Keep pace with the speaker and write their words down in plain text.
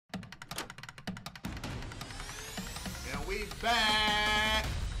we back.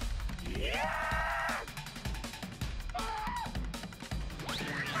 Yeah.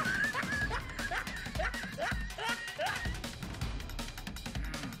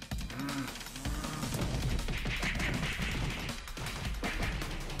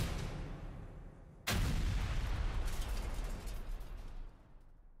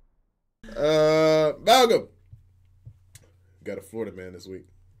 Malcolm. Got a Florida man this week.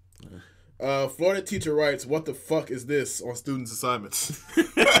 Florida teacher writes, "What the fuck is this?" on students' assignments.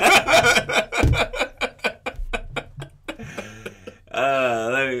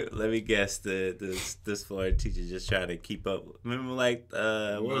 Let me guess. This Florida teacher just trying to keep up. Remember, like,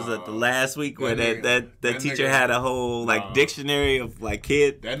 what was it, the last week where that teacher had a whole dictionary of like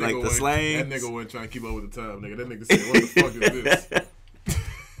kid, like the slang. That nigga wasn't trying to keep up with the time, nigga. That nigga said, "What the fuck is this?"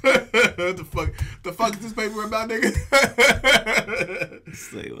 What the fuck is this paper about, nigga?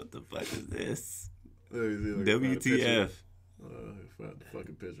 Say, what the fuck is this? WTF. Found the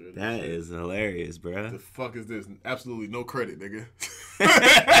fucking picture of that is hilarious, bro. The fuck is this? Absolutely no credit, nigga.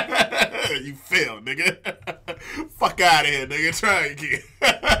 You failed, nigga. Fuck out of here, nigga. Try again.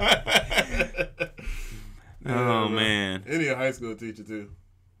 Oh, man. Any a high school teacher, too.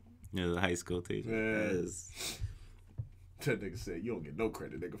 Yeah, a high school teacher. Yeah. That nigga said, "You don't get no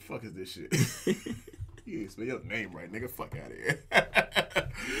credit, nigga. Fuck is this shit?" You didn't spell your name right, nigga. Fuck out of here.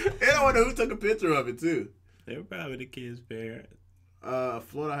 And I wonder who took a picture of it, too. They were probably the kid's parent.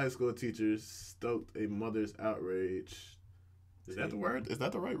 Florida high school teachers stoked a mother's outrage. Is that the word? Is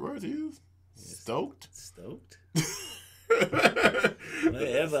that the right word to use? Stoked? Stoked?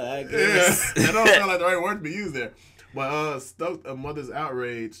 Whatever, I guess. Yeah, that don't sound like the right word to be used there. But stoked a mother's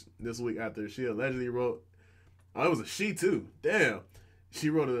outrage this week after she allegedly wrote... Oh, it was a she, too. Damn. She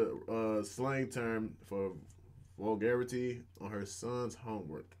wrote a slang term for vulgarity on her son's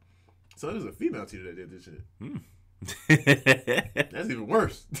homework. So it was a female teacher that did this shit. That's even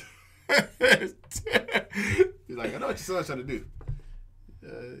worse. He's like, "I know what your son's trying to do.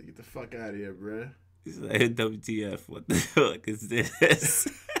 Get the fuck out of here, bruh." He's like, "WTF, what the fuck is this?"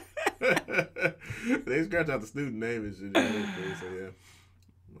 They scratch out the student name and shit. So, yeah.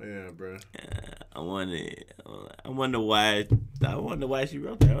 Yeah, bro. I wonder why she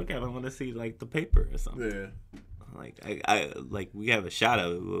wrote that. I kind of want to see like the paper or something. Yeah. Like I like we have a shot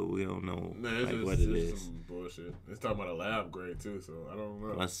of it, but we don't know what it is. Some bullshit. It's talking about a lab grade too, so I don't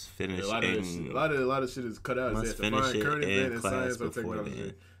know. Must finish a lot of shit is cut out. Must to finish find current event in science or before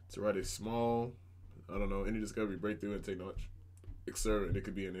technology. To write a small, I don't know, any discovery, breakthrough in technology, etc. And it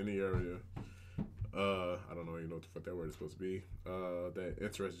could be in any area. I don't know even know what the fuck that word is supposed to be. That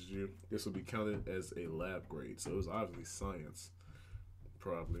interests you. This will be counted as a lab grade. So it was obviously science.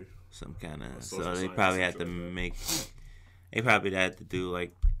 Probably. Some kind of. So they probably had to make. They probably had to do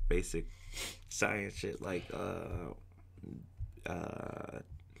like basic science shit, like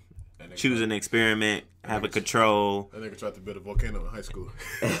choose an experiment, have a control. That nigga tried to build a volcano in high school.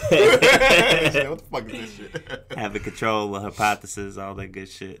 What the fuck is this shit? Have a control, a hypothesis, all that good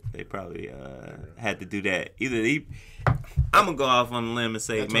shit. They probably had to do that. I'm gonna go off on a limb and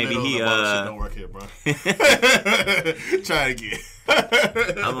say maybe he shit don't work here, bro. Try it again.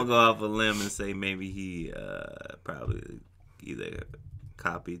 I'm gonna go off a limb and say maybe he probably either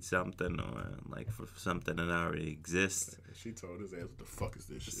copied something or like for something that already exists. She told his ass, "What the fuck is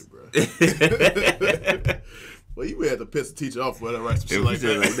this shit, bro?" Well, you would have to piss the teacher off for her to write some shit like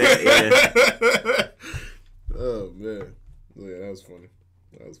that. Yeah. Oh man, yeah, that was funny.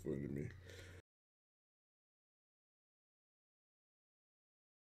 That was funny to me.